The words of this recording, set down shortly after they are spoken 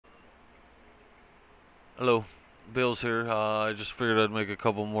Hello, Bill's here. I just figured I'd make a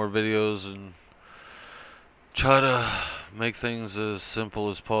couple more videos and try to make things as simple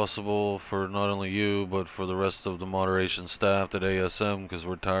as possible for not only you, but for the rest of the moderation staff at ASM, because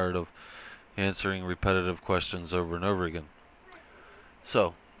we're tired of answering repetitive questions over and over again.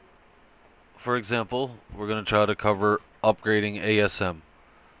 So, for example, we're going to try to cover upgrading ASM.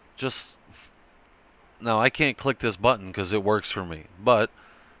 Now, I can't click this button because it works for me, but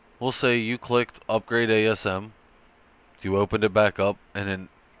we'll say you clicked upgrade ASM. You opened it back up and then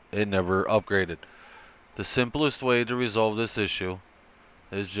it never upgraded. The simplest way to resolve this issue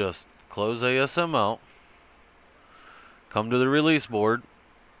is just close ASM out, come to the release board,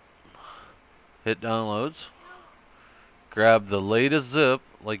 hit downloads, grab the latest zip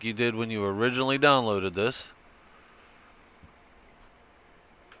like you did when you originally downloaded this,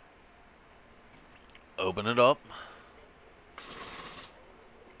 open it up,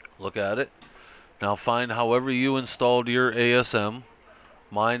 look at it. Now find however you installed your ASM.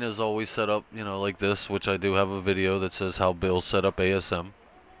 Mine is always set up, like this, which I do have a video that says how Bill set up ASM.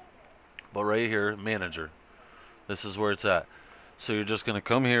 But right here, manager. This is where it's at. So you're just going to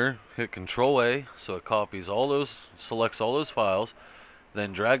come here, hit Control A, so it copies all those, selects all those files,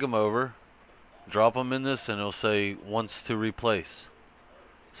 then drag them over, drop them in this, and it'll say wants to replace.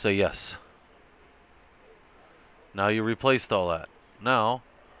 Say yes. Now you replaced all that. Now,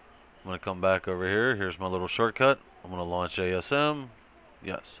 I'm going to come back over here. Here's my little shortcut. I'm going to launch ASM.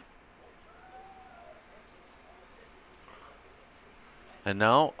 Yes. And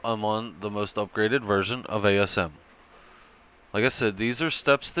now I'm on the most upgraded version of ASM. Like I said, these are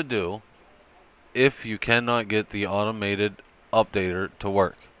steps to do if you cannot get the automated updater to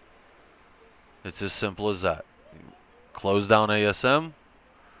work. It's as simple as that. Close down ASM,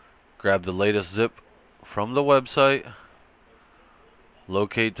 grab the latest zip from the website,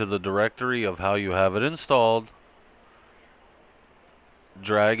 locate to the directory of how you have it installed,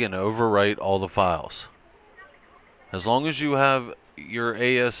 drag and overwrite all the files. As long as you have your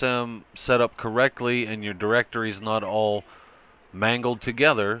ASM set up correctly and your directories not all mangled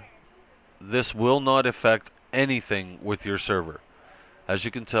together, this will not affect anything with your server. As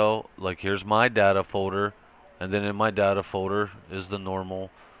you can tell, like here's my data folder, and then in my data folder is the normal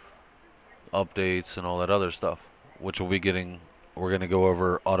updates and all that other stuff, which we're going to go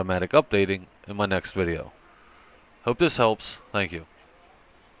over automatic updating in my next video. Hope this helps. Thank you.